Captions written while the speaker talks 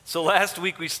So last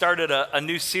week we started a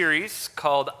new series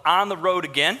called On the Road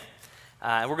Again.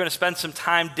 We're going to spend some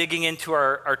time digging into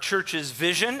our church's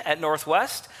vision at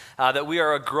Northwest, that we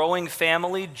are a growing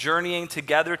family journeying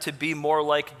together to be more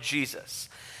like Jesus.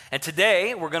 And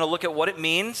today we're going to look at what it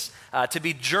means to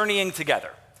be journeying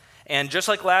together. And just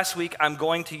like last week, I'm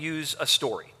going to use a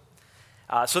story.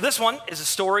 So this one is a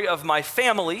story of my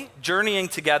family journeying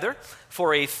together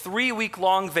for a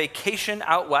 3-week-long vacation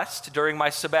out west during my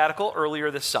sabbatical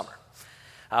earlier this summer.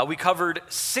 We covered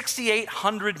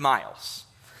 6,800 miles.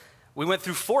 We went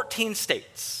through 14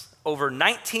 states over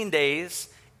 19 days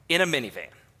in a minivan.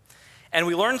 And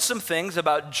we learned some things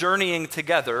about journeying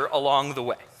together along the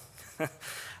way.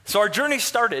 So our journey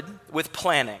started with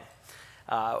planning.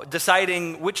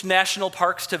 Deciding which national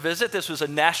parks to visit. This was a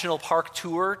national park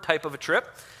tour type of a trip.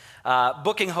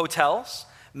 Booking hotels,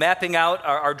 mapping out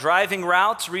our driving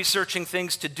routes, researching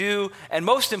things to do, and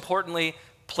most importantly,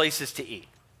 places to eat.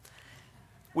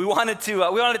 We wanted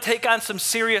to take on some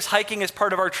serious hiking as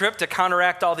part of our trip to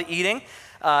counteract all the eating.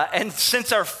 And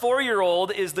since our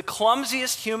 4-year-old is the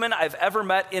clumsiest human I've ever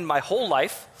met in my whole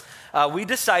life, we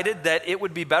decided that it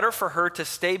would be better for her to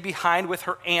stay behind with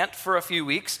her aunt for a few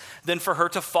weeks than for her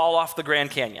to fall off the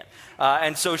Grand Canyon.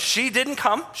 And so she didn't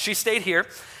come. She stayed here.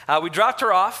 We dropped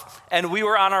her off, and we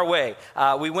were on our way.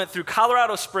 We went through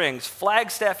Colorado Springs,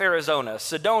 Flagstaff, Arizona,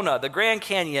 Sedona, the Grand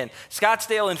Canyon,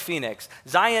 Scottsdale and Phoenix,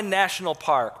 Zion National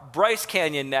Park, Bryce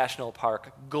Canyon National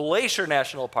Park, Glacier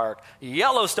National Park,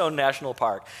 Yellowstone National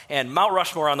Park, and Mount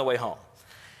Rushmore on the way home.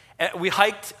 And we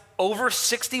hiked over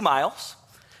 60 miles.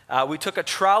 We took a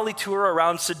trolley tour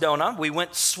around Sedona. We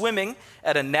went swimming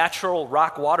at a natural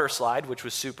rock water slide, which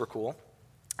was super cool.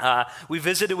 We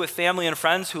visited with family and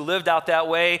friends who lived out that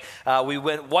way. We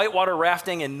went whitewater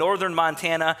rafting in northern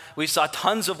Montana. We saw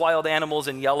tons of wild animals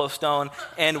in Yellowstone,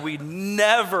 and we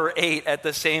never ate at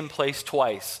the same place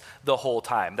twice the whole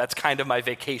time. That's kind of my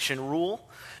vacation rule.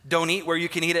 Don't eat where you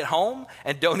can eat at home,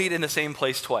 and don't eat in the same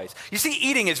place twice. You see,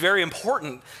 eating is very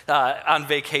important on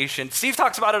vacation. Steve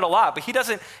talks about it a lot, but he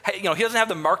doesn't have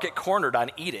the market cornered on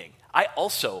eating. I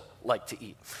also like to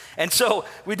eat. And so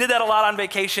we did that a lot on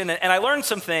vacation, and I learned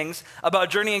some things about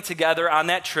journeying together on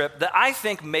that trip that I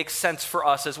think make sense for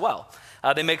us as well.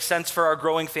 They make sense for our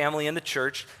growing family in the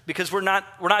church because we're not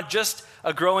just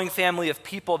a growing family of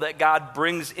people that God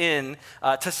brings in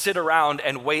to sit around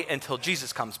and wait until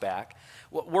Jesus comes back.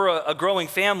 We're a growing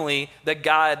family that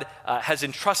God has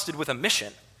entrusted with a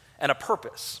mission and a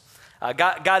purpose.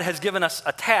 God has given us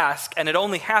a task, and it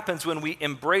only happens when we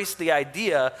embrace the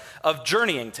idea of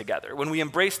journeying together, when we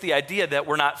embrace the idea that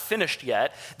we're not finished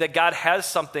yet, that God has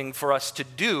something for us to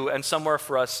do and somewhere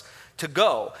for us to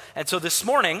go. And so this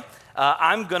morning,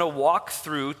 I'm going to walk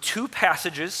through 2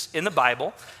 passages in the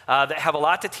Bible that have a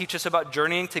lot to teach us about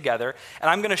journeying together, and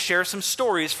I'm going to share some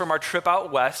stories from our trip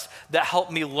out west that help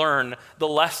me learn the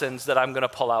lessons that I'm going to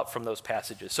pull out from those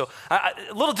passages. So a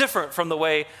little different from the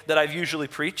way that I've usually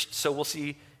preached, so we'll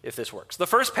see if this works. The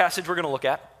first passage we're going to look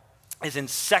at is in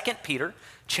 2 Peter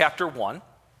chapter 1,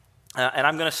 and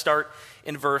I'm going to start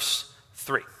in verse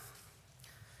 3.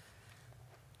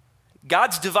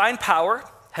 God's divine power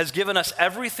has given us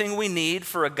everything we need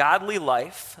for a godly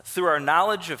life through our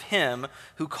knowledge of Him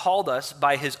who called us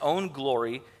by His own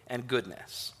glory and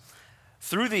goodness.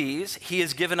 Through these, He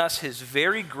has given us His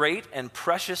very great and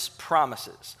precious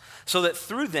promises, so that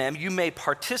through them you may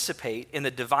participate in the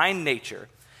divine nature,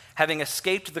 having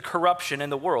escaped the corruption in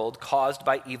the world caused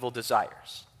by evil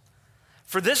desires.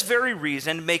 For this very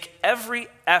reason, make every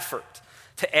effort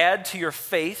to add to your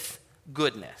faith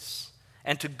goodness,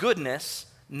 and to goodness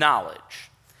knowledge,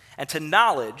 and to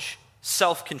knowledge,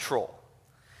 self-control,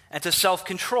 and to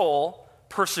self-control,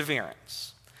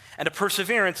 perseverance, and to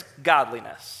perseverance,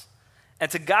 godliness, and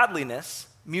to godliness,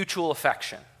 mutual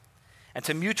affection, and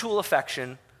to mutual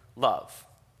affection, love.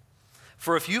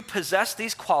 For if you possess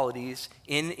these qualities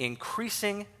in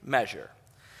increasing measure,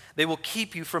 they will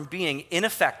keep you from being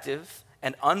ineffective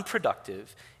and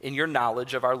unproductive in your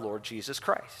knowledge of our Lord Jesus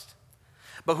Christ.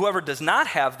 But whoever does not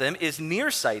have them is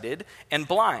nearsighted and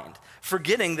blind,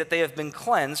 forgetting that they have been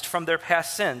cleansed from their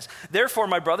past sins. Therefore,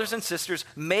 my brothers and sisters,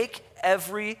 make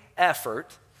every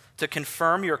effort to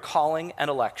confirm your calling and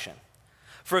election.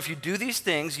 For if you do these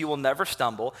things, you will never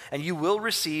stumble, and you will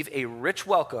receive a rich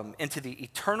welcome into the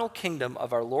eternal kingdom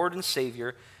of our Lord and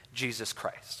Savior, Jesus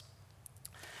Christ.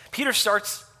 Peter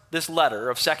starts this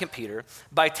letter of 2 Peter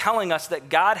by telling us that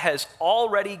God has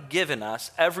already given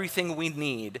us everything we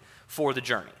need for the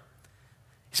journey.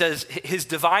 He says His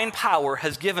divine power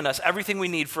has given us everything we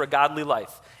need for a godly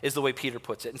life, is the way Peter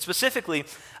puts it. And specifically,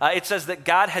 it says that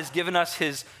God has given us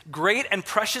His great and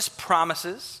precious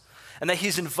promises and that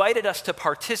he's invited us to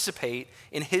participate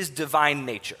in his divine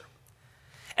nature.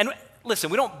 And listen,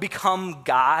 we don't become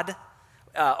God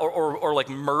or like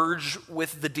merge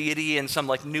with the deity in some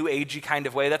like new agey kind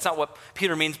of way. That's not what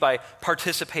Peter means by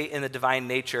participate in the divine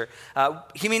nature.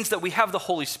 He means that we have the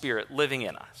Holy Spirit living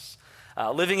in us,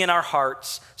 living in our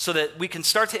hearts, so that we can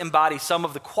start to embody some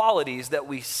of the qualities that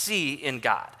we see in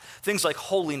God. Things like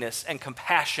holiness and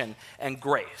compassion and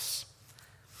grace.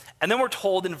 And then we're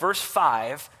told in verse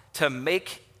 5 to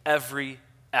make every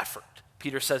effort.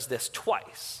 Peter says this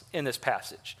twice in this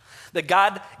passage. That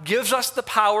God gives us the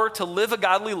power to live a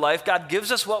godly life. God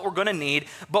gives us what we're going to need,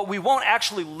 but we won't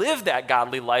actually live that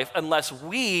godly life unless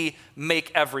we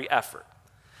make every effort.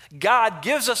 God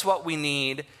gives us what we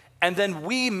need, and then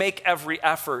we make every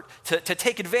effort to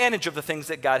take advantage of the things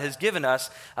that God has given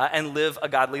us and live a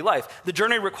godly life. The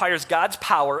journey requires God's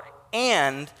power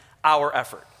and our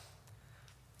effort.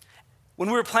 When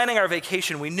we were planning our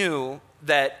vacation, we knew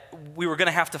that we were going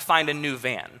to have to find a new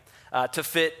van to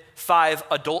fit 5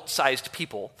 adult-sized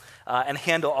people and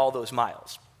handle all those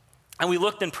miles. And we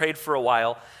looked and prayed for a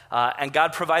while, and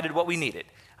God provided what we needed.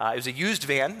 It was a used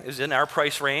van. It was in our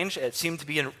price range. It seemed to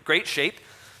be in great shape.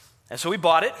 And so we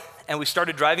bought it, and we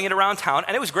started driving it around town,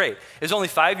 and it was great. It was only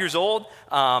 5 years old.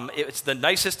 It's the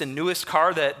nicest and newest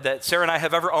car that Sarah and I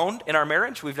have ever owned in our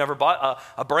marriage. We've never bought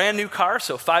a brand new car,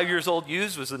 so 5 years old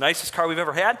used was the nicest car we've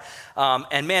ever had.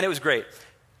 And man, it was great.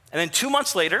 And then 2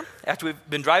 months later, after we've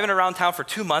been driving around town for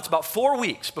 2 months, about 4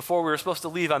 weeks before we were supposed to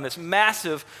leave on this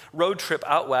massive road trip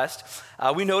out west,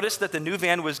 we noticed that the new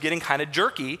van was getting kind of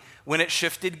jerky when it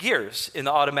shifted gears in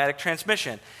the automatic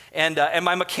transmission. And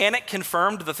my mechanic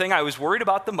confirmed the thing I was worried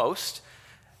about the most.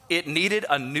 It needed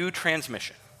a new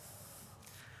transmission.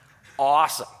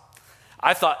 Awesome.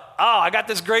 I thought, I got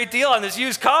this great deal on this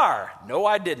used car. No,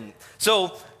 I didn't.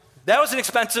 So that was an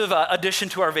expensive addition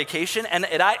to our vacation, and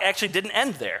it actually didn't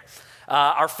end there.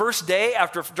 Our first day,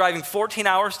 after driving 14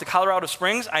 hours to Colorado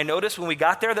Springs, I noticed when we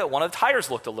got there that one of the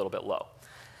tires looked a little bit low.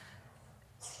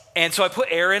 And so I put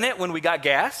air in it when we got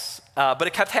gas, but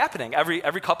it kept happening.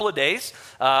 Every couple of days,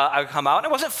 I would come out, and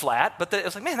it wasn't flat, but it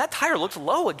was like, man, that tire looks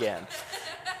low again.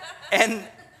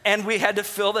 And we had to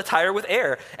fill the tire with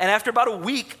air. And after about a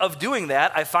week of doing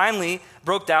that, I finally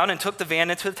broke down and took the van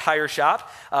into the tire shop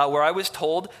where I was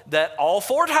told that all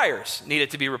 4 tires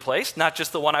needed to be replaced, not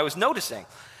just the one I was noticing.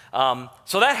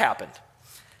 So that happened.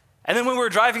 And then when we were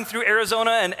driving through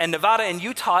Arizona and Nevada and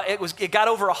Utah, it got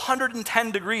over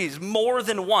 110 degrees more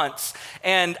than once.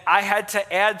 And I had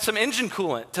to add some engine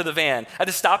coolant to the van. I had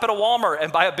to stop at a Walmart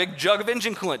and buy a big jug of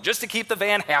engine coolant just to keep the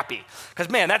van happy. Because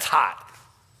man, that's hot,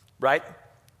 right?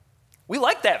 We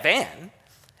liked that van.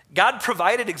 God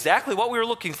provided exactly what we were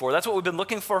looking for. That's what we've been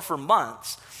looking for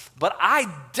months. But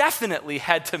I definitely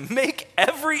had to make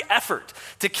every effort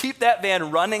to keep that van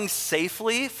running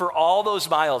safely for all those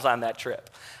miles on that trip.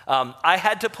 I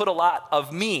had to put a lot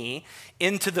of me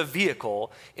into the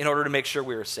vehicle in order to make sure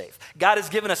we were safe. God has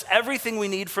given us everything we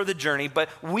need for the journey, but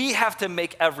we have to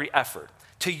make every effort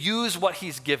to use what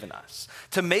he's given us,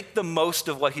 to make the most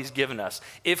of what he's given us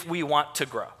if we want to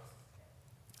grow.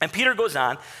 And Peter goes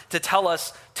on to tell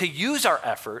us to use our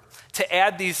effort to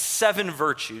add these 7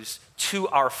 virtues to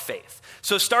our faith.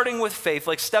 So starting with faith,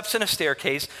 like steps in a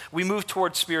staircase, we move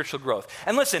towards spiritual growth.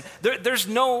 And listen,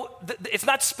 it's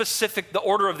not specific, the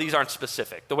order of these aren't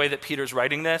specific, the way that Peter's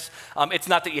writing this. It's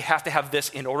not that you have to have this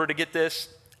in order to get this,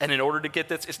 and in order to get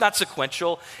this. It's not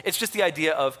sequential. It's just the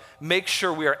idea of make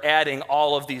sure we are adding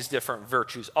all of these different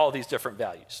virtues, all these different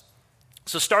values.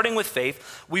 So starting with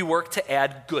faith, we work to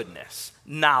add goodness,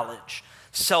 knowledge,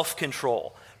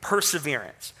 self-control,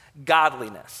 perseverance,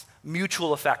 godliness,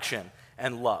 mutual affection,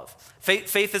 and love.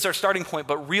 Faith is our starting point,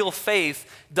 but real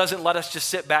faith doesn't let us just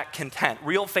sit back content.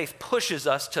 Real faith pushes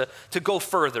us to go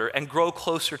further and grow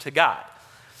closer to God.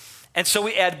 And so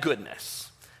we add goodness,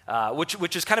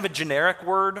 which is kind of a generic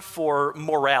word for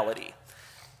morality,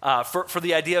 for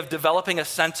the idea of developing a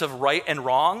sense of right and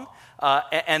wrong,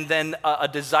 and then a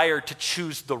desire to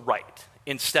choose the right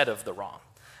instead of the wrong.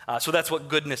 So that's what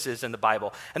goodness is in the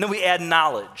Bible. And then we add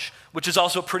knowledge, which is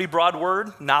also a pretty broad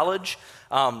word, knowledge.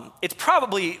 It's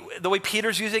probably, the way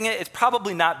Peter's using it, it's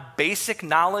probably not basic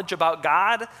knowledge about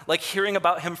God, like hearing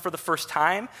about him for the first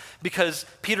time, because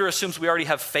Peter assumes we already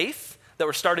have faith, that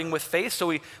we're starting with faith, so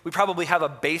we probably have a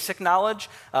basic knowledge.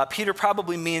 Peter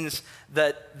probably means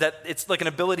that it's like an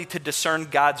ability to discern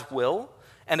God's will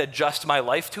and adjust my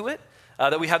life to it.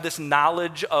 That we have this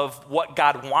knowledge of what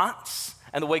God wants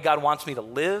and the way God wants me to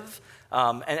live.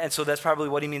 And so that's probably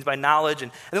what he means by knowledge.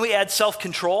 And then we add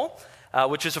self-control,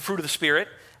 which is a fruit of the Spirit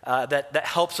that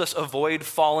helps us avoid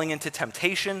falling into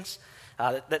temptations.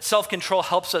 That self-control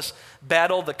helps us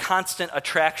battle the constant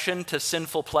attraction to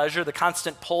sinful pleasure, the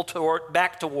constant pull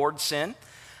back toward sin.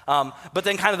 But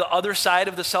then kind of the other side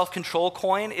of the self-control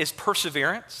coin is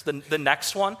perseverance, the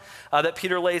next one that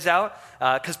Peter lays out,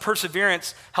 because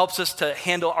perseverance helps us to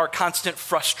handle our constant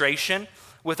frustration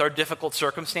with our difficult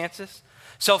circumstances.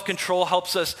 Self-control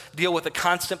helps us deal with the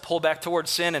constant pull back towards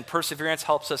sin, and perseverance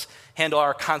helps us handle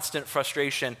our constant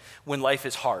frustration when life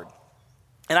is hard.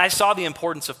 And I saw the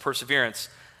importance of perseverance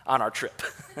on our trip.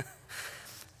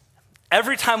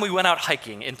 Every time we went out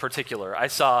hiking in particular, I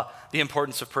saw the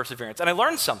importance of perseverance. And I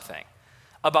learned something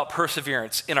about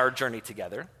perseverance in our journey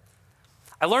together.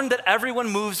 I learned that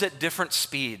everyone moves at different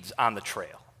speeds on the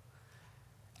trail.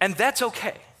 And that's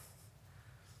okay.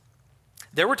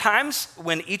 There were times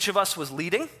when each of us was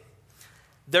leading.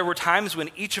 There were times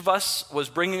when each of us was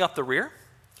bringing up the rear.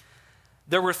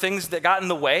 There were things that got in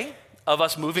the way of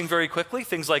us moving very quickly,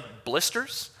 things like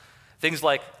blisters, things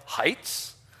like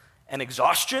heights and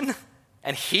exhaustion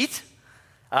and heat,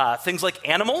 things like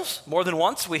animals. More than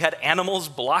once, we had animals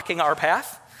blocking our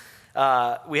path.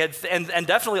 We had, and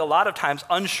definitely a lot of times,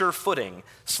 unsure footing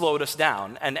slowed us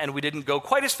down, and we didn't go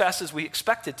quite as fast as we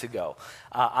expected to go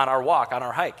on our walk, on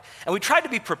our hike. And we tried to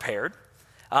be prepared.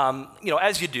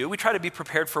 As you do, we try to be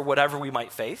prepared for whatever we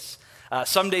might face.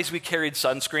 Some days we carried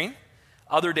sunscreen.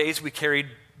 Other days we carried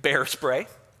bear spray.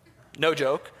 No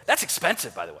joke. That's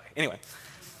expensive, by the way. Anyway,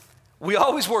 we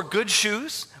always wore good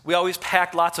shoes. We always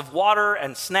packed lots of water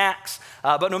and snacks.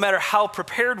 But no matter how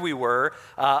prepared we were,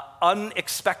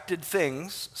 unexpected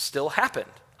things still happened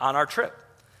on our trip.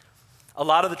 A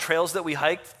lot of the trails that we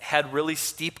hiked had really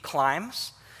steep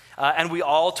climbs, and we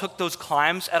all took those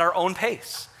climbs at our own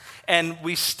pace. And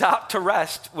we stopped to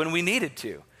rest when we needed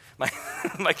to.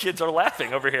 My kids are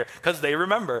laughing over here because they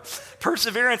remember.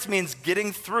 Perseverance means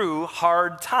getting through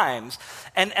hard times.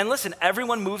 And listen,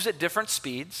 everyone moves at different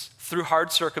speeds through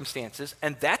hard circumstances,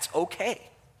 and that's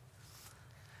okay.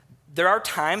 There are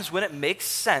times when it makes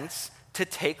sense to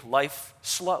take life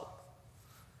slow.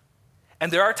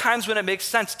 And there are times when it makes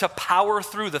sense to power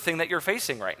through the thing that you're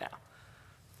facing right now.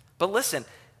 But listen,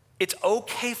 it's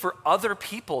okay for other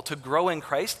people to grow in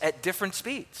Christ at different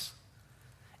speeds.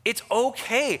 It's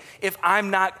okay if I'm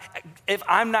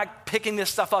not picking this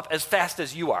stuff up as fast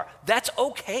as you are. That's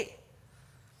okay.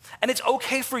 And it's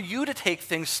okay for you to take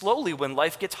things slowly when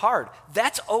life gets hard.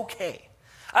 That's okay.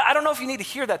 I don't know if you need to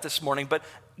hear that this morning, but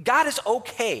God is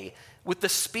okay with the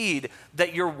speed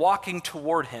that you're walking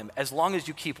toward him as long as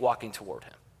you keep walking toward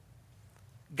him.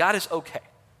 God is okay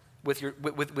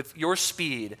with your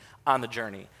speed on the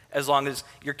journey as long as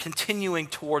you're continuing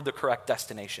toward the correct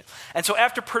destination. And so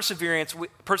after perseverance,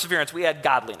 we add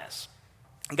godliness.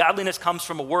 Godliness comes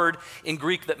from a word in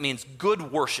Greek that means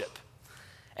good worship.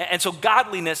 And so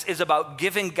godliness is about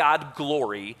giving God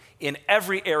glory in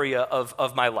every area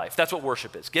of my life. That's what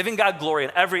worship is, giving God glory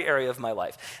in every area of my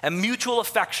life. And mutual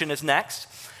affection is next,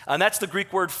 and that's the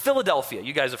Greek word Philadelphia.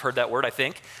 You guys have heard that word, I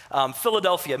think.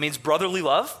 Philadelphia means brotherly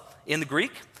love in the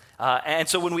Greek. And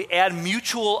so when we add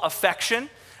mutual affection,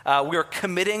 we are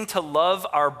committing to love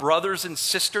our brothers and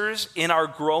sisters in our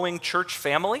growing church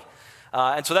family.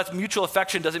 And so that's mutual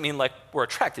affection doesn't mean like we're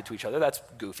attracted to each other. That's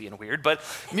goofy and weird. But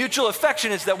mutual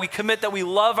affection is that we commit that we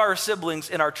love our siblings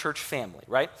in our church family,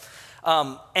 right?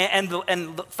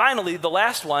 And finally, the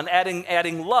last one,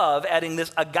 adding love, adding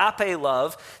this agape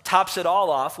love, tops it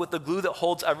all off with the glue that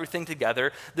holds everything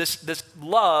together. This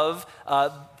love,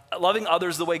 loving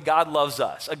others the way God loves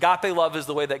us. Agape love is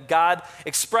the way that God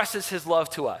expresses his love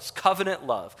to us, covenant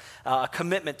love, a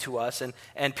commitment to us.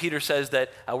 And Peter says that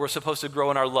we're supposed to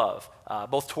grow in our love,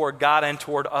 both toward God and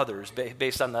toward others,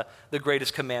 based on the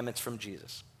greatest commandments from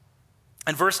Jesus.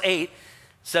 And verse 8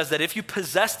 says that if you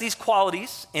possess these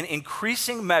qualities in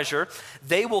increasing measure,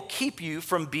 they will keep you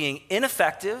from being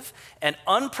ineffective and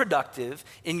unproductive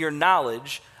in your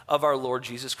knowledge of our Lord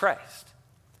Jesus Christ.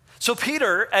 So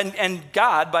Peter and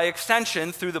God, by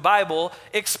extension through the Bible,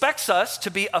 expects us to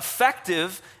be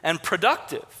effective and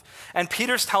productive. And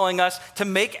Peter's telling us to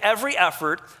make every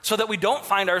effort so that we don't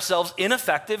find ourselves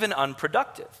ineffective and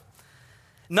unproductive.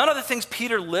 None of the things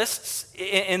Peter lists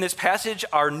in this passage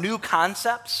are new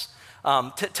concepts.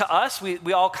 To us,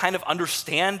 we all kind of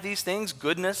understand these things,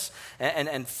 goodness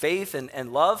and faith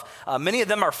and love. Many of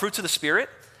them are fruits of the Spirit.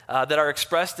 That are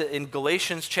expressed in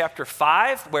Galatians chapter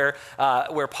 5, where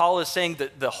Paul is saying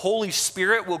that the Holy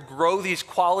Spirit will grow these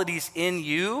qualities in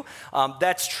you.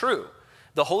 That's true.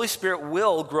 The Holy Spirit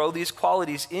will grow these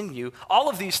qualities in you. All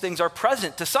of these things are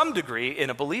present to some degree in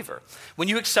a believer. When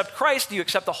you accept Christ, you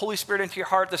accept the Holy Spirit into your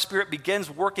heart, the Spirit begins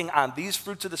working on these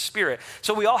fruits of the Spirit.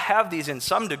 So we all have these in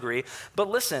some degree. But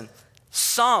listen,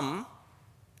 some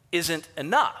isn't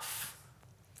enough.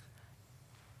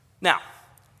 Now,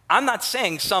 I'm not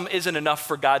saying some isn't enough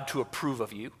for God to approve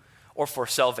of you or for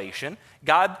salvation.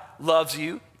 God loves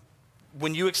you.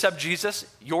 When you accept Jesus,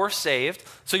 you're saved.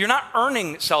 So you're not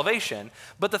earning salvation.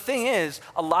 But the thing is,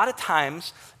 a lot of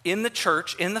times in the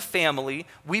church, in the family,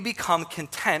 we become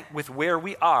content with where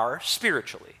we are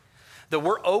spiritually. That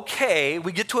we're okay.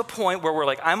 We get to a point where we're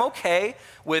like, I'm okay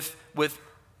with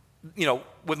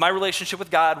my relationship with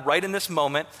God right in this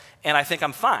moment, and I think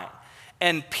I'm fine.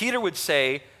 And Peter would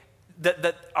say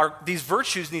that these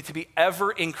virtues need to be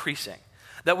ever increasing,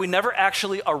 that we never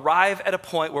actually arrive at a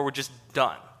point where we're just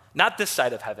done. Not this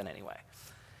side of heaven anyway.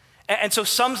 And so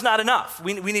some's not enough.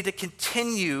 We need to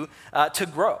continue to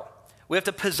grow. We have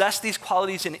to possess these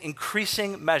qualities in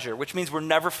increasing measure, which means we're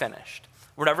never finished.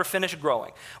 We're never finished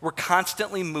growing. We're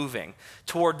constantly moving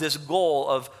toward this goal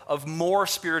of more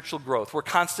spiritual growth. We're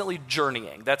constantly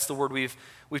journeying. That's the word we've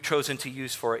chosen to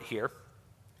use for it here.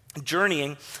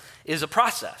 Journeying is a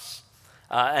process,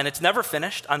 and it's never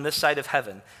finished on this side of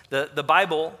heaven. The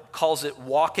Bible calls it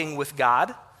walking with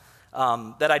God.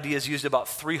 That idea is used about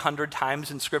 300 times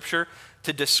in Scripture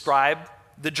to describe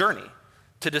the journey,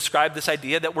 to describe this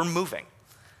idea that we're moving,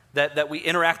 that we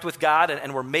interact with God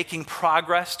and we're making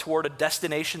progress toward a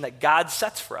destination that God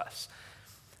sets for us.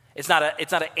 It's not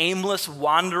an aimless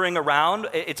wandering around.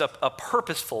 It's a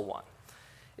purposeful one.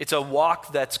 It's a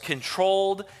walk that's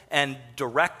controlled and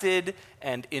directed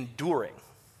and enduring.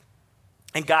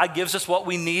 And God gives us what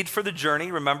we need for the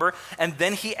journey, remember? And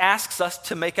then he asks us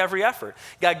to make every effort.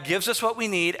 God gives us what we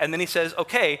need, and then he says,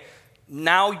 okay,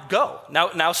 now go.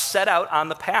 Now set out on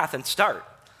the path and start.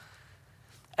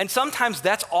 And sometimes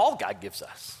that's all God gives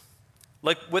us.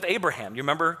 Like with Abraham. You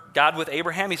remember God with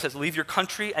Abraham? He says, leave your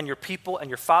country and your people and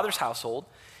your father's household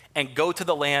and go to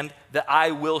the land that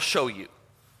I will show you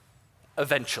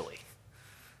eventually.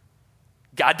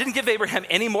 God didn't give Abraham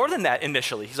any more than that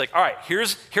initially. He's like, all right,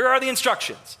 here are the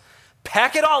instructions.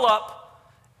 Pack it all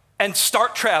up and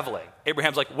start traveling.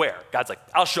 Abraham's like, where? God's like,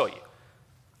 I'll show you.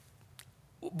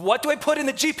 What do I put in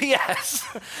the GPS?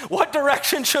 What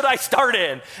direction should I start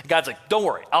in? God's like, don't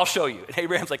worry, I'll show you. And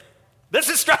Abraham's like, this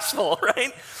is stressful,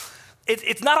 right?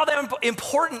 It's not all that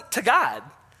important to God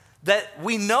that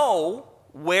we know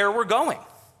where we're going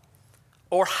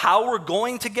or how we're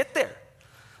going to get there.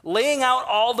 Laying out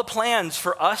all the plans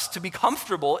for us to be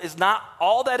comfortable is not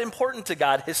all that important to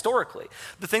God historically.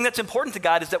 The thing that's important to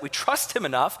God is that we trust him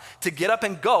enough to get up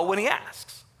and go when he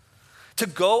asks, to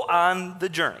go on the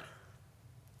journey.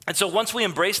 And so once we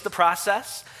embrace the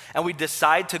process and we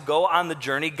decide to go on the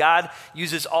journey, God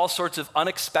uses all sorts of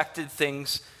unexpected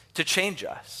things to change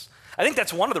us. I think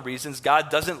that's one of the reasons God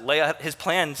doesn't lay out his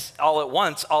plans all at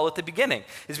once, all at the beginning,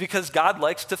 is because God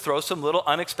likes to throw some little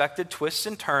unexpected twists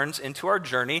and turns into our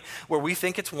journey where we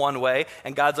think it's one way,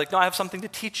 and God's like, no, I have something to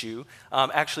teach you.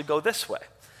 Actually go this way.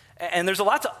 And there's a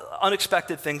lot of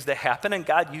unexpected things that happen, and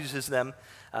God uses them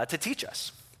to teach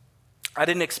us. I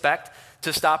didn't expect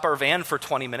to stop our van for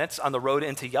 20 minutes on the road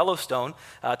into Yellowstone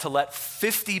to let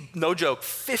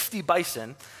 50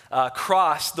 bison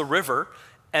cross the river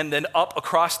and then up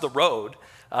across the road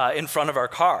in front of our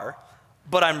car.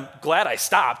 But I'm glad I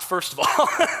stopped, first of all.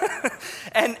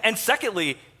 and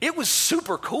secondly, it was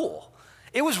super cool.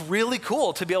 It was really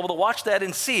cool to be able to watch that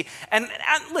and see. And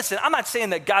listen, I'm not saying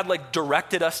that God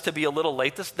directed us to be a little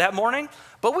late that morning,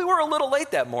 but we were a little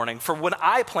late that morning for when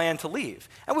I planned to leave,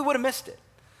 and we would have missed it.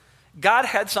 God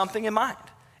had something in mind.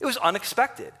 It was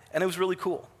unexpected, and it was really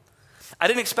cool. I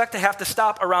didn't expect to have to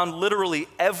stop around literally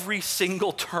every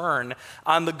single turn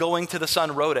on the Going to the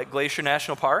Sun Road at Glacier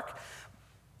National Park,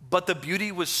 but the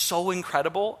beauty was so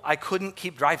incredible, I couldn't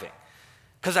keep driving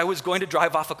because I was going to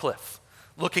drive off a cliff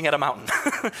looking at a mountain.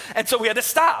 And so we had to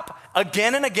stop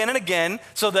again and again and again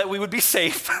so that we would be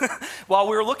safe while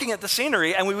we were looking at the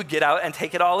scenery, and we would get out and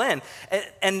take it all in.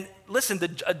 And listen,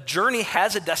 a journey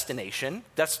has a destination.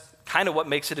 That's kind of what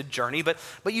makes it a journey, but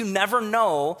you never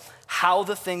know how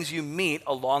the things you meet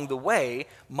along the way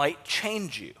might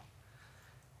change you.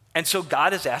 And so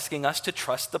God is asking us to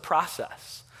trust the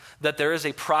process, that there is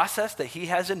a process that he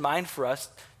has in mind for us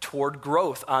toward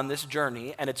growth on this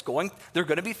journey, and there are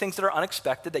going to be things that are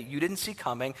unexpected that you didn't see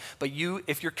coming, but you,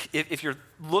 if you're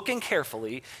looking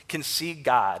carefully, can see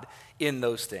God in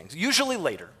those things. Usually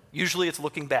later. Usually it's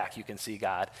looking back, you can see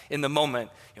God. In the moment,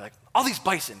 you're like, all these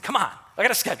bison, come on, I got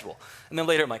a schedule. And then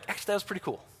later I'm like, actually, that was pretty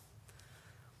cool.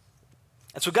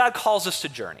 And so God calls us to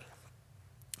journey,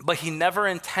 but he never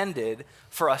intended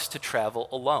for us to travel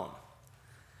alone.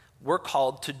 We're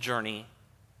called to journey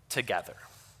together.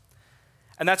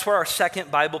 And that's where our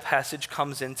second Bible passage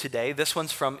comes in today. This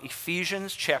one's from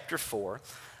Ephesians chapter 4.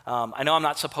 I know I'm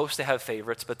not supposed to have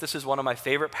favorites, but this is one of my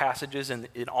favorite passages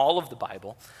in all of the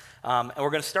Bible. And we're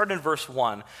going to start in verse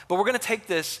 1. But we're going to take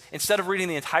this, instead of reading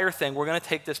the entire thing, we're going to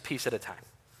take this piece at a time.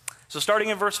 So starting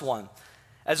in verse 1,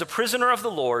 as a prisoner of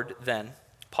the Lord, then,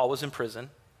 Paul was in prison,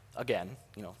 again,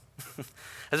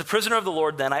 As a prisoner of the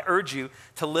Lord, then, I urge you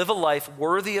to live a life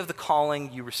worthy of the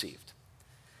calling you received.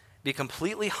 Be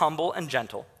completely humble and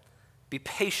gentle. Be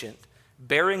patient,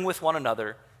 bearing with one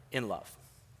another in love.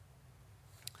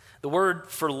 The word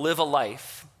for live a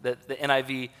life, that the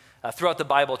NIV throughout the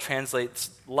Bible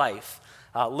translates life,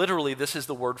 literally this is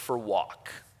the word for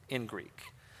walk in Greek.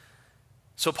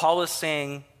 So Paul is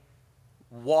saying,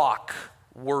 walk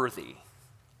worthy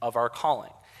of our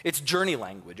calling. It's journey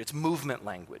language, it's movement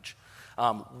language.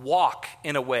 Walk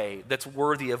in a way that's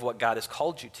worthy of what God has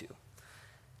called you to.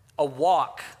 A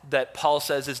walk that Paul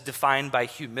says is defined by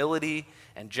humility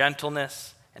and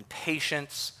gentleness and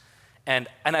patience and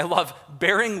I love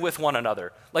bearing with one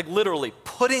another, like literally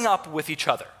putting up with each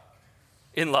other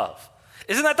in love.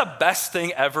 Isn't that the best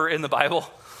thing ever in the Bible?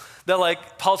 That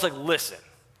like, Paul's like, listen,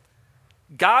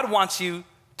 God wants you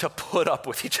to put up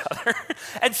with each other.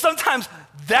 And sometimes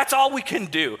that's all we can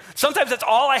do. Sometimes that's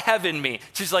all I have in me.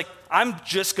 She's like, I'm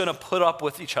just gonna put up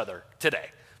with each other today.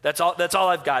 That's all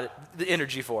I've got the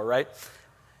energy for, right?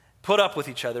 Put up with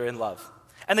each other in love.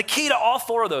 And the key to all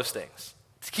four of those things,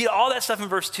 the key to all that stuff in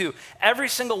verse 2, every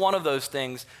single one of those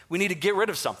things, we need to get rid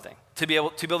of something to be able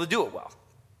to do it well.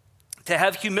 To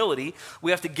have humility,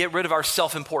 we have to get rid of our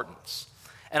self-importance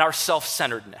and our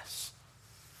self-centeredness.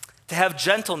 To have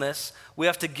gentleness, we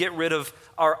have to get rid of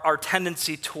our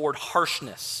tendency toward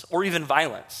harshness or even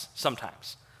violence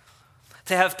sometimes.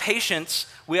 To have patience,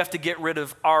 we have to get rid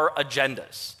of our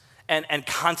agendas and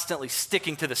constantly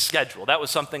sticking to the schedule. That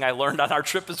was something I learned on our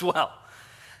trip as well.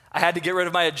 I had to get rid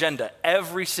of my agenda.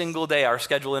 Every single day, our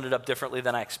schedule ended up differently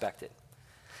than I expected.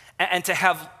 And to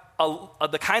have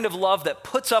the kind of love that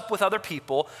puts up with other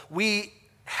people, we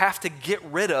have to get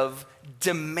rid of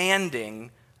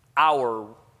demanding our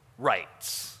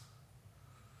rights.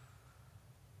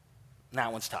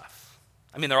 That one's tough.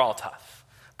 I mean, they're all tough.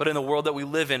 But in the world that we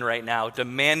live in right now,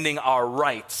 demanding our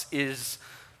rights is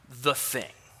the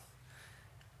thing.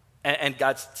 And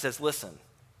God says, listen,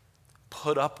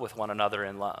 put up with one another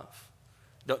in love.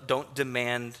 Don't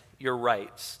demand your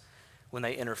rights when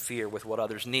they interfere with what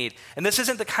others need. And this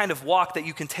isn't the kind of walk that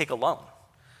you can take alone.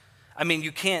 I mean,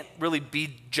 you can't really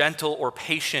be gentle or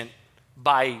patient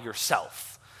by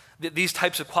yourself. These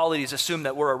types of qualities assume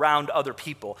that we're around other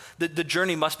people. The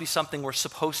journey must be something we're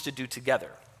supposed to do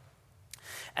together.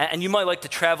 And you might like to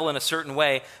travel in a certain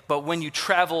way, but when you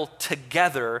travel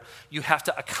together, you have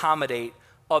to accommodate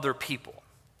other people.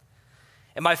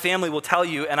 And my family will tell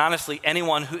you, and honestly,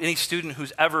 any student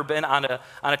who's ever been on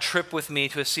a trip with me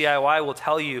to a CIY will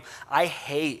tell you,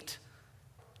 I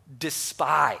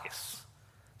despise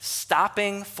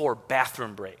stopping for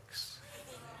bathroom breaks.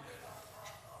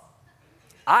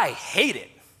 I hate it.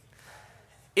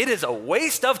 It is a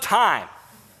waste of time.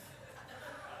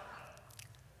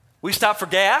 We stop for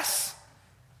gas,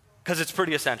 because it's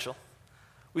pretty essential.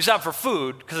 We stop for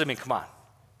food, because, come on,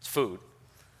 it's food.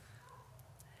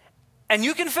 And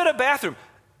you can fit a bathroom.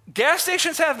 Gas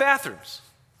stations have bathrooms.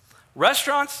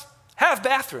 Restaurants have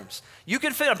bathrooms. You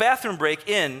can fit a bathroom break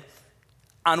in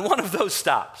on one of those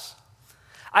stops.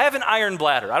 I have an iron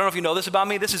bladder. I don't know if you know this about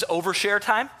me. This is overshare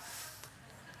time.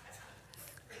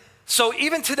 So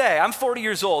even today, I'm 40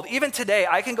 years old. Even today,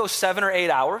 I can go 7 or 8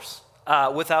 hours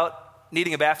without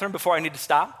needing a bathroom before I need to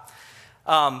stop.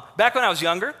 Back when I was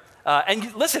younger,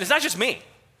 and listen, it's not just me.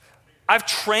 I've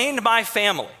trained my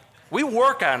family. We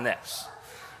work on this.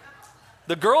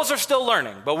 The girls are still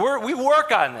learning, but we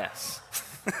work on this.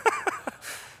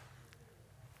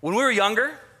 When we were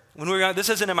younger, this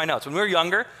isn't in my notes. When we were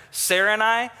younger, Sarah and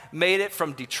I made it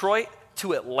from Detroit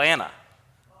to Atlanta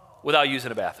without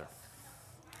using a bathroom.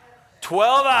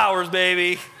 12 hours,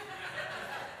 baby.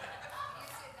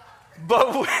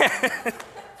 But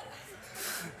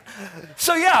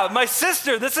so yeah, my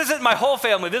sister, this isn't my whole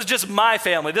family, this is just my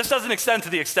family. This doesn't extend to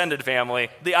the extended family,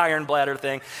 the iron bladder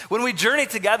thing. When we journey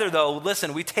together though,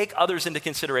 listen, we take others into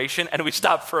consideration and we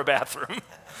stop for a bathroom.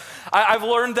 I've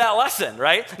learned that lesson,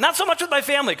 right? Not so much with my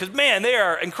family, because man, they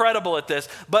are incredible at this.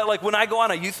 But like when I go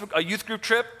on a youth group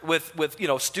trip with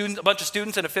students, a bunch of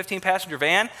students in a 15-passenger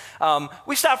van,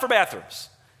 we stop for bathrooms.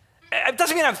 It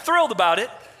doesn't mean I'm thrilled about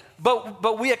it,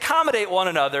 but we accommodate one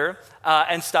another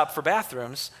and stop for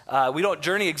bathrooms. We don't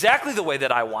journey exactly the way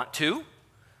that I want to,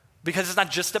 because it's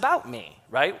not just about me,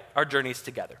 right? Our journey's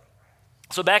together.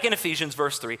 So back in Ephesians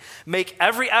verse 3, make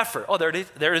every effort. Oh, there it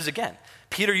is again.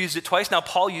 Peter used it twice. Now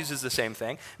Paul uses the same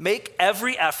thing. Make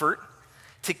every effort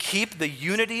to keep the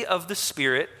unity of the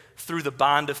Spirit through the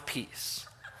bond of peace.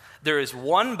 There is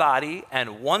one body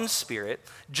and one Spirit,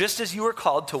 just as you were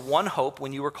called to one hope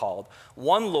when you were called,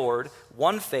 one Lord,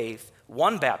 one faith,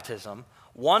 one baptism,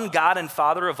 one God and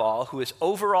Father of all, who is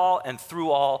over all and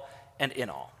through all and in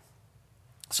all.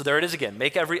 So there it is again,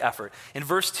 make every effort. In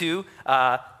verse 2,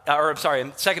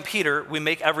 in 2 Peter, we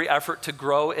make every effort to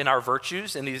grow in our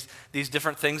virtues and these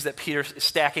different things that Peter is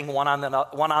stacking one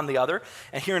on the other.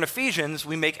 And here in Ephesians,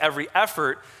 we make every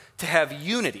effort to have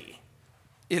unity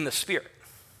in the Spirit.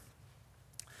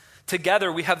 Together,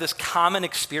 we have this common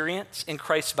experience in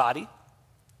Christ's body.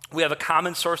 We have a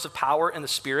common source of power in the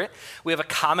Spirit. We have a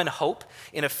common hope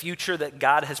in a future that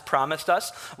God has promised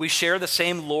us. We share the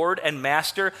same Lord and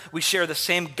Master. We share the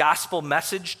same gospel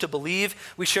message to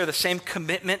believe. We share the same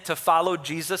commitment to follow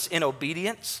Jesus in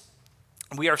obedience.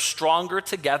 We are stronger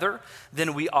together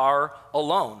than we are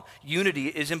alone. Unity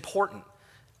is important.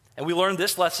 And we learned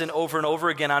this lesson over and over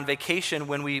again on vacation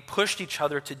when we pushed each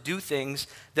other to do things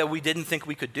that we didn't think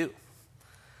we could do.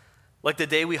 Like the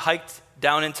day we hiked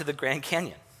down into the Grand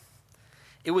Canyon.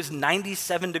 It was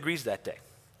 97 degrees that day.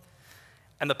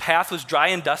 And the path was dry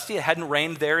and dusty. It hadn't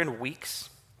rained there in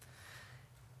weeks.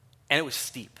 And it was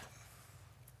steep.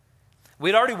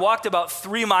 We'd already walked about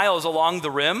 3 miles along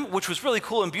the rim, which was really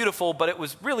cool and beautiful, but it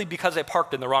was really because I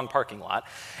parked in the wrong parking lot.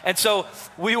 And so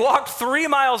we walked 3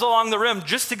 miles along the rim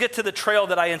just to get to the trail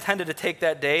that I intended to take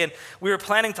that day. And we were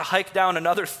planning to hike down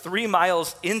another 3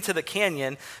 miles into the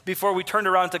canyon before we turned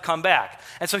around to come back.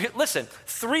 And so listen,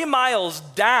 3 miles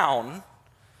down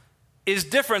is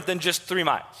different than just 3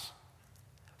 miles.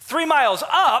 3 miles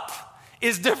up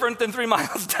is different than 3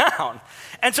 miles down.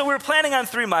 And so we were planning on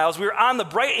 3 miles. We were on the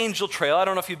Bright Angel Trail. I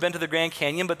don't know if you've been to the Grand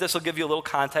Canyon, but this will give you a little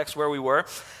context where we were.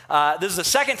 This is the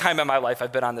second time in my life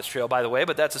I've been on this trail, by the way,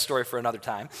 but that's a story for another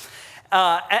time.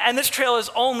 And this trail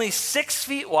is only 6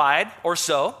 feet wide or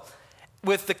so,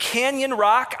 with the canyon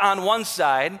rock on one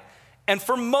side, and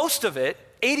for most of it,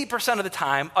 80% of the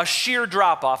time, a sheer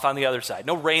drop-off on the other side.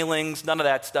 No railings, none of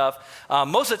that stuff.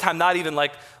 Most of the time, not even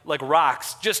like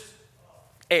rocks, just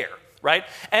air, right?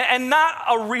 And not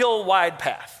a real wide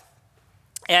path.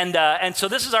 And so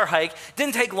this is our hike.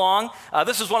 Didn't take long.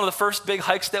 This was one of the first big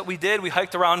hikes that we did. We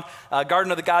hiked around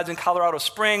Garden of the Gods in Colorado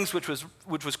Springs, which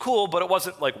was cool, but it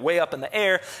wasn't like way up in the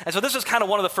air. And so this was kind of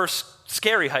one of the first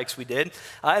scary hikes we did.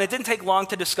 And it didn't take long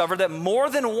to discover that more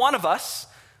than one of us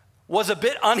was a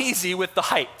bit uneasy with the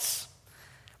heights.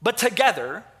 But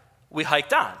together, we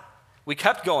hiked on. We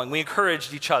kept going. We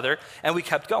encouraged each other, and we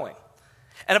kept going.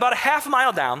 And about a half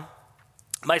mile down,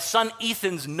 my son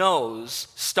Ethan's nose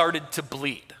started to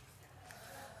bleed.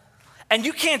 And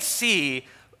you can't see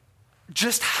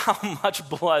just how much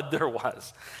blood there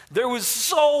was. There was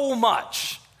so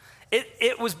much.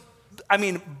 It was,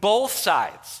 both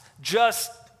sides,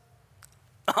 just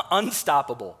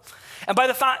unstoppable. And by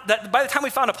the time we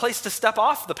found a place to step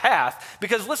off the path,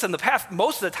 because listen, the path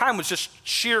most of the time was just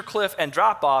sheer cliff and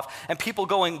drop off and people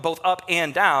going both up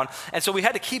and down. And so we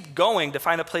had to keep going to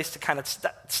find a place to kind of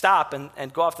stop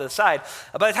and go off to the side.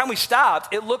 By the time we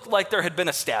stopped, it looked like there had been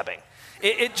a stabbing.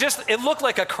 It looked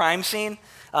like a crime scene,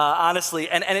 honestly.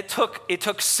 And it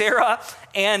took Sarah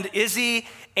and Izzy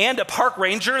and a park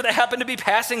ranger that happened to be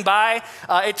passing by.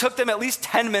 It took them at least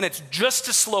 10 minutes just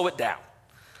to slow it down.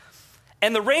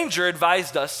 And the ranger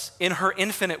advised us, in her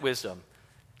infinite wisdom,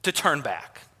 to turn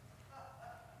back.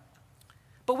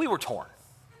 But we were torn.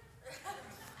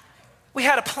 We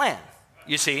had a plan,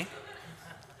 you see.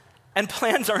 And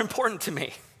plans are important to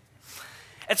me.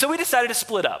 And so we decided to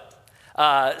split up.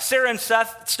 Sarah and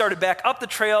Seth started back up the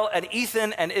trail, and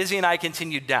Ethan and Izzy and I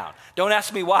continued down. Don't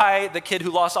ask me why the kid who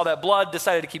lost all that blood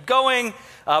decided to keep going,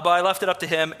 but I left it up to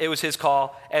him. It was his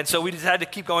call, and so we decided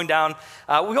to keep going down.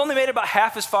 We only made it about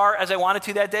half as far as I wanted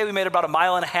to that day. We made about 1.5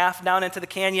 miles down into the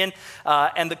canyon,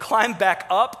 and the climb back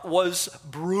up was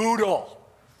brutal.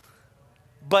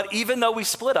 But even though we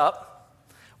split up,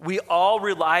 we all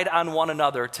relied on one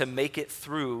another to make it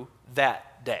through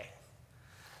that day.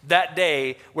 That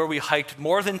day where we hiked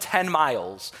more than 10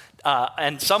 miles,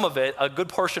 and some of it, a good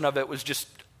portion of it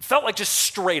felt like just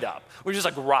straight up. We were just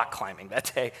like rock climbing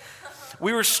that day.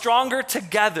 We were stronger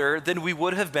together than we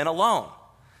would have been alone.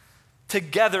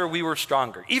 Together we were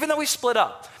stronger, even though we split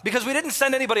up, because we didn't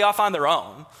send anybody off on their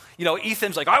own.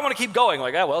 Ethan's like, I want to keep going.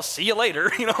 Like, well, see you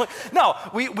later. No,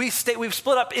 we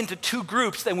split up into 2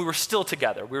 groups, and we were still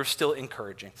together. We were still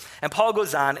encouraging. And Paul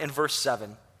goes on in verse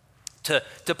 7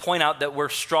 to point out that we're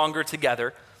stronger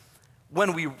together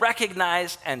when we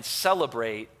recognize and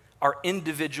celebrate our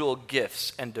individual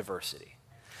gifts and diversity.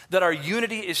 That our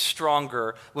unity is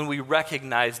stronger when we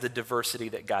recognize the diversity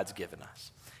that God's given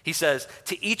us. He says,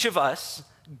 "To each of us,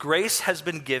 grace has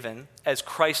been given as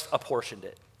Christ apportioned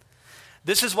it.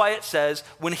 This is why it says,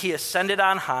 when he ascended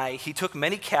on high, he took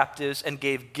many captives and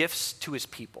gave gifts to his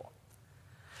people."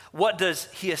 What does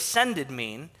he ascended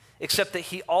mean, except that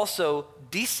he also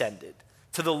descended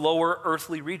to the lower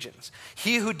earthly regions?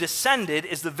 He who descended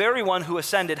is the very one who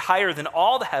ascended higher than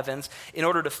all the heavens in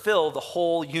order to fill the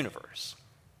whole universe.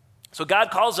 So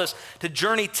God calls us to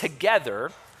journey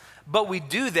together, but we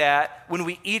do that when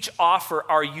we each offer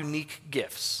our unique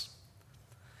gifts.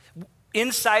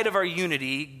 Inside of our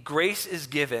unity, grace is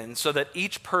given so that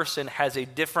each person has a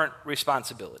different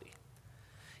responsibility.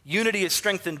 Unity is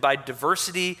strengthened by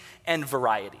diversity and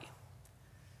variety.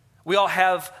 We all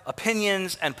have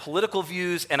opinions and political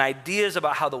views and ideas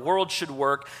about how the world should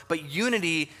work, but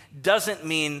unity doesn't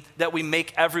mean that we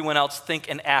make everyone else think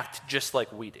and act just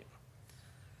like we do.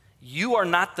 You are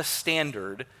not the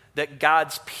standard that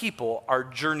God's people are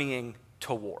journeying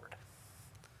toward.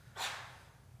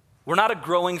 We're not a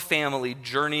growing family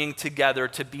journeying together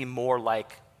to be more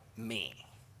like me.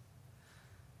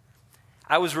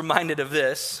 I was reminded of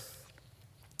this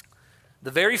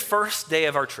the very first day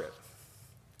of our trip.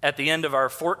 At the end of our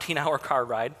 14-hour car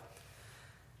ride,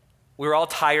 we were all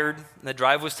tired, and the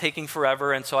drive was taking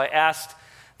forever, and so I asked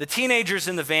the teenagers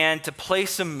in the van to play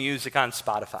some music on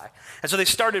Spotify. And so they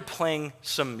started playing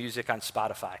some music on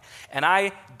Spotify, and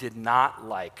I did not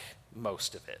like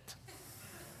most of it,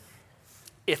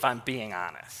 if I'm being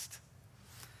honest.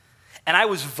 And I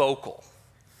was vocal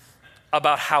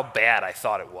about how bad I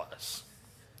thought it was.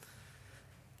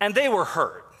 And they were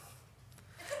hurt.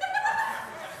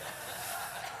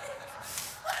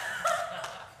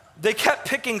 They kept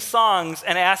picking songs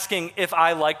and asking if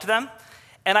I liked them,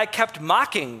 and I kept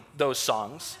mocking those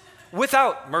songs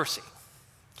without mercy.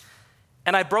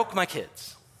 And I broke my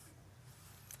kids.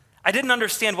 I didn't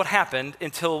understand what happened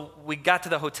until we got to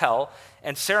the hotel,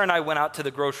 and Sarah and I went out to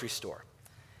the grocery store.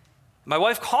 My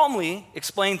wife calmly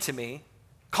explained to me,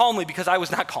 calmly because I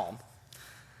was not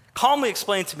calmly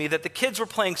explained to me that the kids were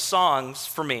playing songs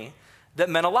for me that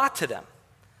meant a lot to them,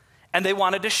 and they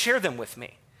wanted to share them with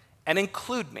me and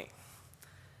include me.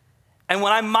 And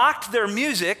when I mocked their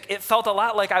music, it felt a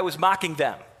lot like I was mocking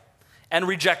them and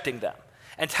rejecting them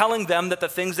and telling them that the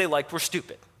things they liked were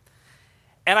stupid.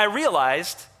 And I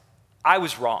realized I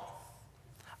was wrong.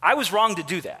 I was wrong to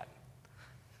do that.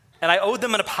 And I owed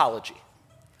them an apology,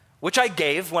 which I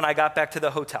gave when I got back to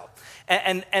the hotel.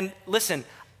 And listen,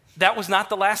 that was not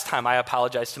the last time I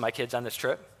apologized to my kids on this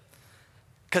trip,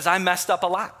 because I messed up a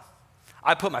lot.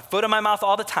 I put my foot in my mouth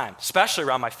all the time, especially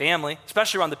around my family,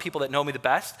 especially around the people that know me the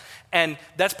best, and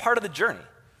that's part of the journey.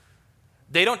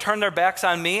 They don't turn their backs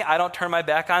on me, I don't turn my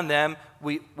back on them.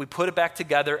 We put it back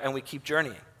together and we keep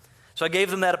journeying. So I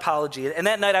gave them that apology, and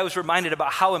that night I was reminded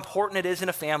about how important it is in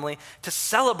a family to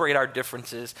celebrate our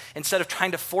differences instead of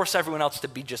trying to force everyone else to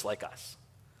be just like us.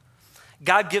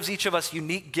 God gives each of us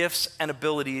unique gifts and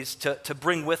abilities to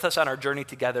bring with us on our journey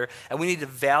together, and we need to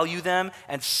value them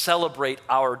and celebrate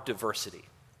our diversity,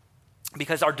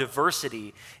 because our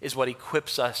diversity is what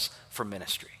equips us for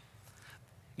ministry.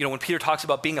 You know, when Peter talks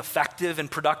about being effective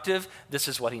and productive, this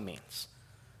is what he means.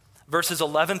 Verses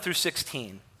 11 through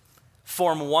 16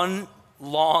 form one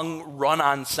long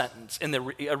run-on sentence in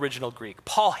the original Greek.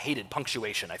 Paul hated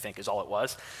punctuation, I think, is all it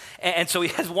was. And so he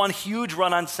has one huge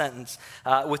run-on sentence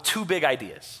with two big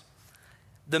ideas: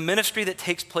 the ministry that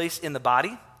takes place in the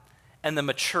body and the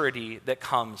maturity that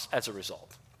comes as a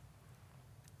result.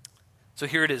 So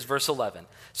here it is, verse 11.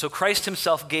 So Christ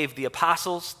himself gave the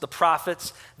apostles, the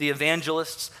prophets, the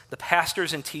evangelists, the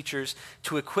pastors and teachers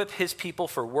to equip his people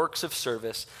for works of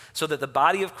service, so that the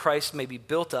body of Christ may be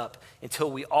built up until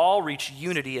we all reach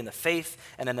unity in the faith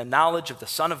and in the knowledge of the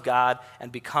Son of God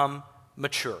and become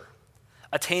mature,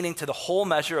 attaining to the whole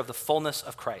measure of the fullness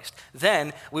of Christ.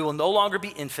 Then we will no longer be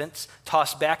infants,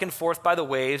 tossed back and forth by the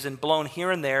waves and blown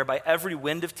here and there by every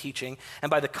wind of teaching and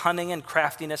by the cunning and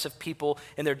craftiness of people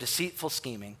in their deceitful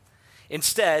scheming.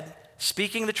 Instead,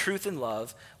 speaking the truth in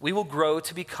love, we will grow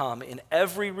to become, in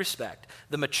every respect,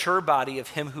 the mature body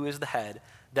of him who is the head,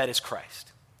 that is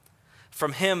Christ.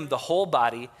 From him, the whole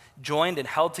body, joined and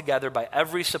held together by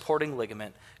every supporting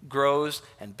ligament, grows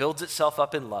and builds itself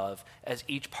up in love as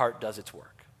each part does its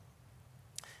work.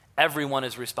 Everyone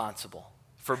is responsible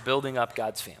for building up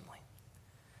God's family.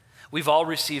 We've all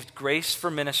received grace for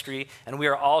ministry, and we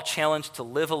are all challenged to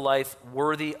live a life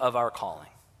worthy of our calling.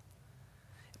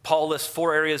 Paul lists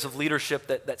 4 areas of leadership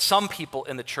that some people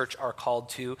in the church are called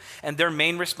to, and their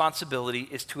main responsibility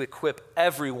is to equip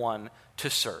everyone to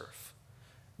serve,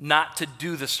 not to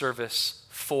do the service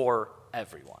for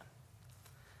everyone.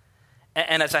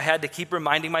 And as I had to keep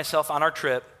reminding myself on our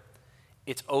trip,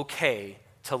 it's okay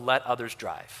to let others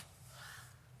drive.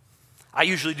 I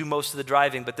usually do most of the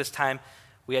driving, but this time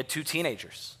we had 2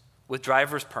 teenagers with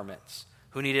driver's permits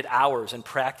who needed hours and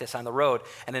practice on the road.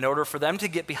 And in order for them to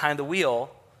get behind the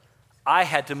wheel, I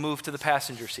had to move to the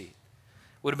passenger seat.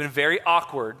 It would have been very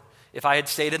awkward if I had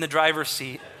stayed in the driver's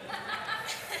seat.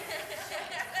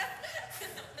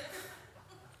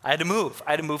 I had to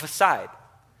move aside.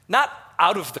 Not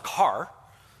out of the car,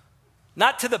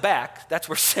 not to the back. That's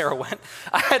where Sarah went.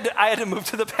 I had to move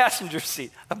to the passenger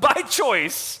seat by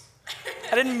choice.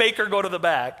 I didn't make her go to the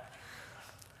back.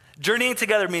 Journeying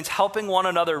together means helping one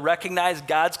another recognize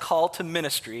God's call to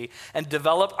ministry and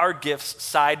develop our gifts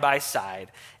side by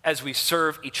side as we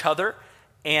serve each other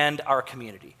and our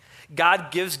community.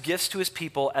 God gives gifts to his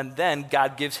people, and then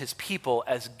God gives his people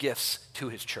as gifts to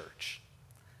his church.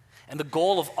 And the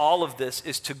goal of all of this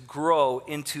is to grow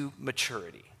into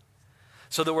maturity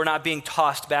so that we're not being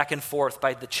tossed back and forth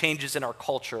by the changes in our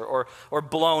culture or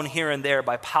blown here and there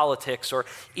by politics or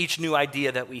each new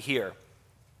idea that we hear.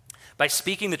 By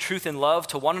speaking the truth in love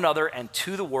to one another and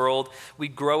to the world, we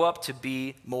grow up to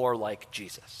be more like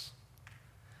Jesus.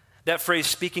 That phrase,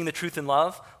 speaking the truth in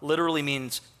love, literally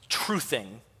means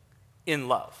truthing in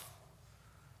love.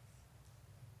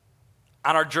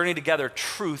 On our journey together,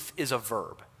 truth is a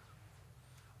verb.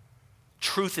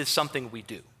 Truth is something we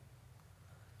do.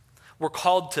 We're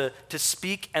called to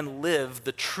speak and live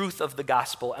the truth of the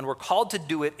gospel, and we're called to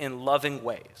do it in loving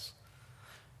ways.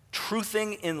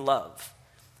 Truthing in love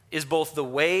is both the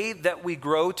way that we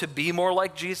grow to be more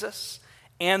like Jesus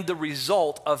and the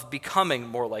result of becoming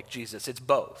more like Jesus. It's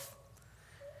both.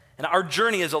 And our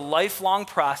journey is a lifelong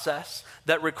process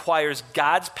that requires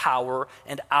God's power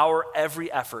and our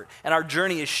every effort. And our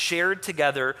journey is shared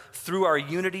together through our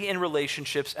unity in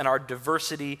relationships and our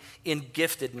diversity in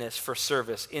giftedness for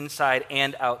service inside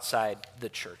and outside the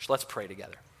church. Let's pray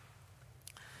together.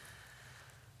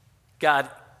 God,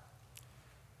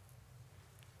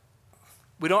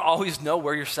 we don't always know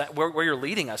where you're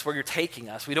leading us, where you're taking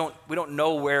us. We don't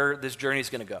know where this journey is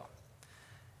going to go.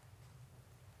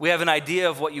 We have an idea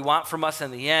of what you want from us in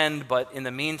the end, but in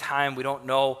the meantime, we don't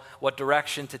know what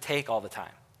direction to take all the time.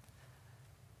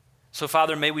 So,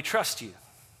 Father, may we trust you.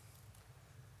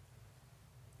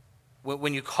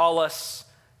 When you call us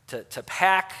to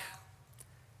pack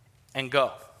and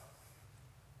go,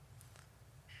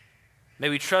 may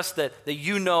we trust that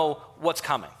you know what's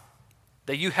coming,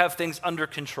 that you have things under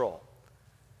control,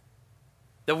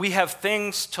 that we have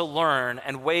things to learn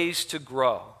and ways to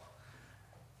grow.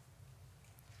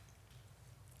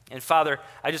 And Father,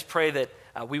 I just pray that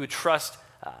we would trust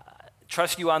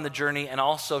you on the journey and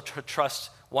also to trust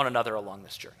one another along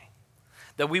this journey.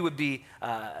 That we would be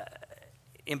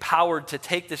empowered to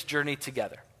take this journey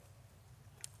together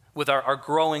with our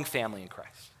growing family in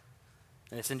Christ.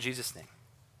 And it's in Jesus' name,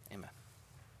 amen.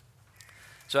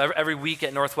 So every week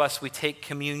at Northwest, we take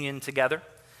communion together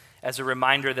as a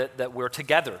reminder that we're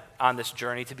together on this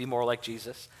journey to be more like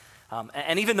Jesus.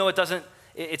 And even though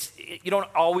you don't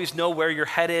always know where you're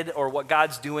headed or what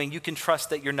God's doing, you can trust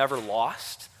that you're never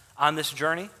lost on this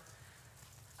journey.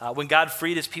 When God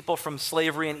freed his people from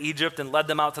slavery in Egypt and led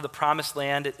them out to the promised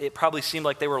land, it probably seemed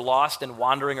like they were lost and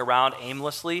wandering around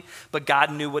aimlessly, but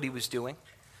God knew what he was doing.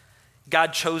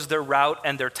 God chose their route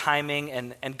and their timing,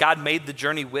 and God made the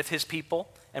journey with his people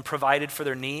and provided for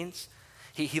their needs.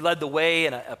 He led the way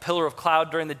in a pillar of cloud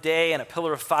during the day and a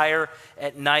pillar of fire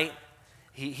at night.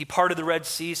 He parted the Red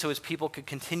Sea so his people could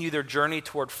continue their journey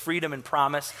toward freedom and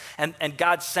promise. And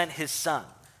God sent his son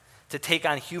to take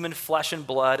on human flesh and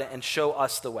blood and show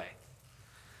us the way.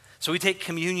 So we take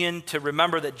communion to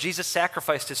remember that Jesus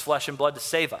sacrificed his flesh and blood to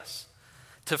save us,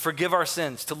 to forgive our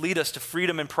sins, to lead us to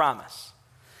freedom and promise.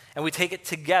 And we take it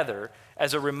together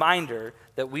as a reminder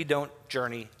that we don't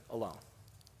journey alone.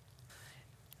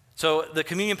 So the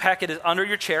communion packet is under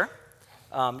your chair.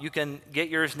 You can get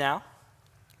yours now.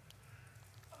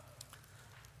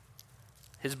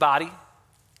 His body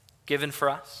given for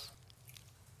us,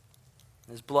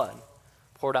 his blood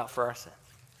poured out for our sins.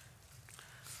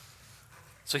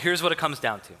 So here's what it comes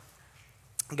down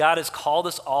to. God has called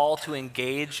us all to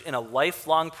engage in a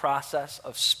lifelong process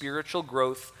of spiritual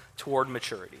growth toward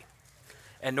maturity.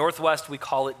 At Northwest, we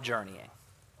call it journeying.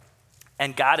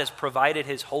 And God has provided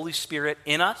his Holy Spirit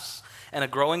in us and a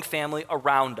growing family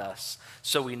around us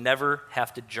so we never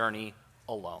have to journey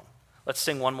alone. Let's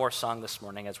sing one more song this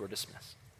morning as we're dismissed.